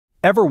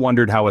Ever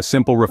wondered how a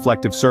simple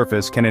reflective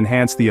surface can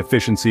enhance the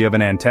efficiency of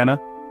an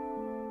antenna?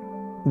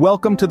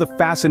 Welcome to the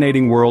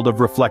fascinating world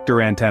of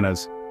reflector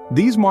antennas.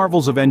 These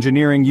marvels of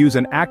engineering use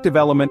an active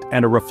element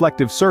and a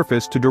reflective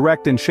surface to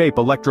direct and shape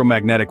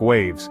electromagnetic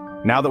waves.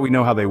 Now that we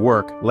know how they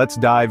work, let's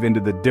dive into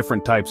the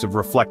different types of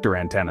reflector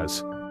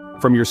antennas.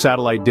 From your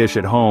satellite dish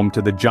at home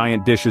to the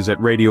giant dishes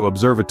at radio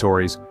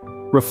observatories,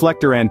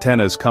 reflector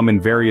antennas come in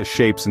various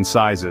shapes and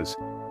sizes.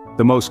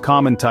 The most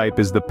common type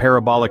is the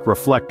parabolic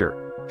reflector,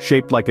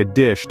 shaped like a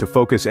dish to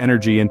focus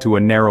energy into a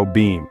narrow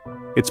beam.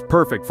 It's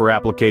perfect for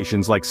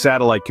applications like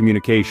satellite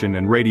communication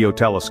and radio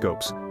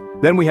telescopes.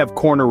 Then we have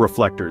corner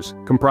reflectors,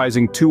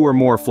 comprising two or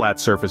more flat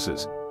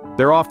surfaces.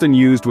 They're often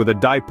used with a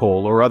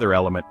dipole or other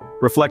element,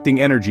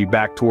 reflecting energy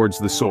back towards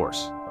the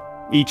source.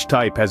 Each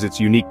type has its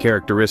unique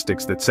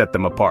characteristics that set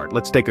them apart.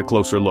 Let's take a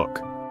closer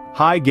look.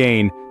 High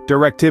gain,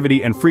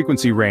 directivity, and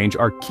frequency range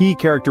are key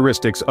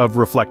characteristics of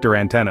reflector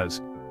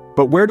antennas.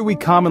 But where do we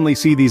commonly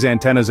see these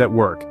antennas at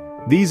work?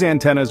 These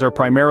antennas are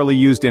primarily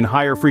used in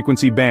higher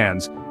frequency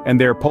bands, and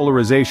their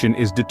polarization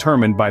is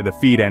determined by the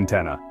feed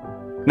antenna.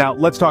 Now,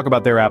 let's talk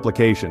about their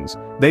applications.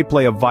 They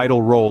play a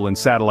vital role in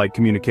satellite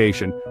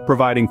communication,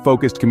 providing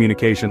focused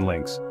communication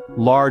links.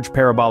 Large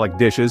parabolic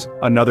dishes,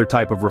 another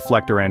type of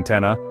reflector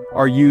antenna,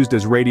 are used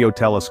as radio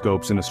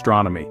telescopes in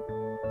astronomy.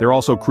 They're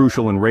also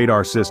crucial in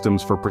radar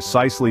systems for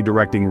precisely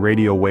directing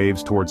radio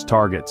waves towards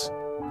targets.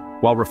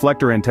 While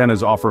reflector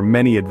antennas offer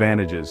many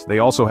advantages, they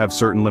also have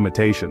certain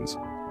limitations.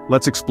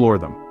 Let's explore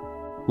them.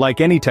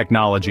 Like any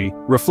technology,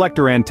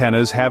 reflector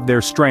antennas have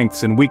their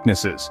strengths and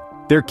weaknesses.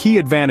 Their key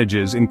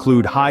advantages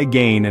include high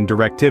gain and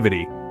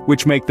directivity,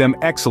 which make them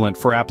excellent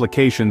for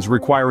applications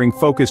requiring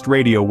focused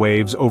radio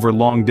waves over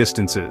long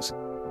distances.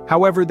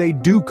 However, they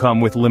do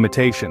come with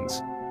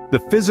limitations.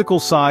 The physical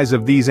size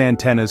of these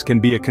antennas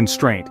can be a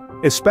constraint,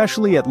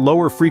 especially at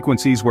lower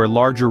frequencies where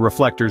larger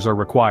reflectors are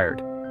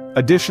required.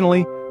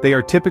 Additionally, they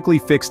are typically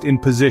fixed in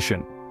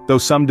position, though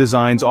some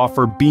designs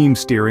offer beam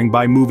steering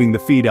by moving the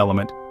feed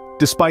element.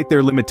 Despite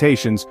their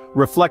limitations,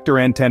 reflector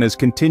antennas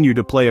continue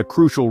to play a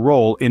crucial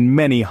role in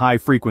many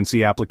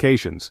high-frequency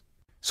applications.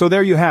 So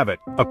there you have it,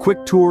 a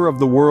quick tour of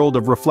the world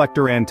of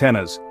reflector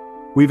antennas.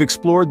 We've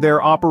explored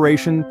their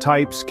operation,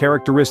 types,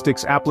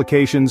 characteristics,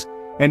 applications,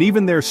 and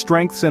even their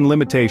strengths and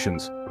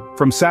limitations.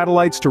 From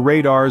satellites to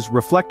radars,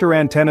 reflector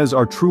antennas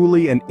are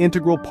truly an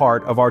integral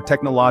part of our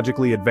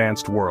technologically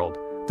advanced world.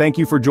 Thank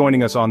you for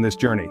joining us on this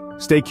journey.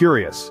 Stay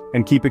curious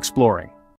and keep exploring.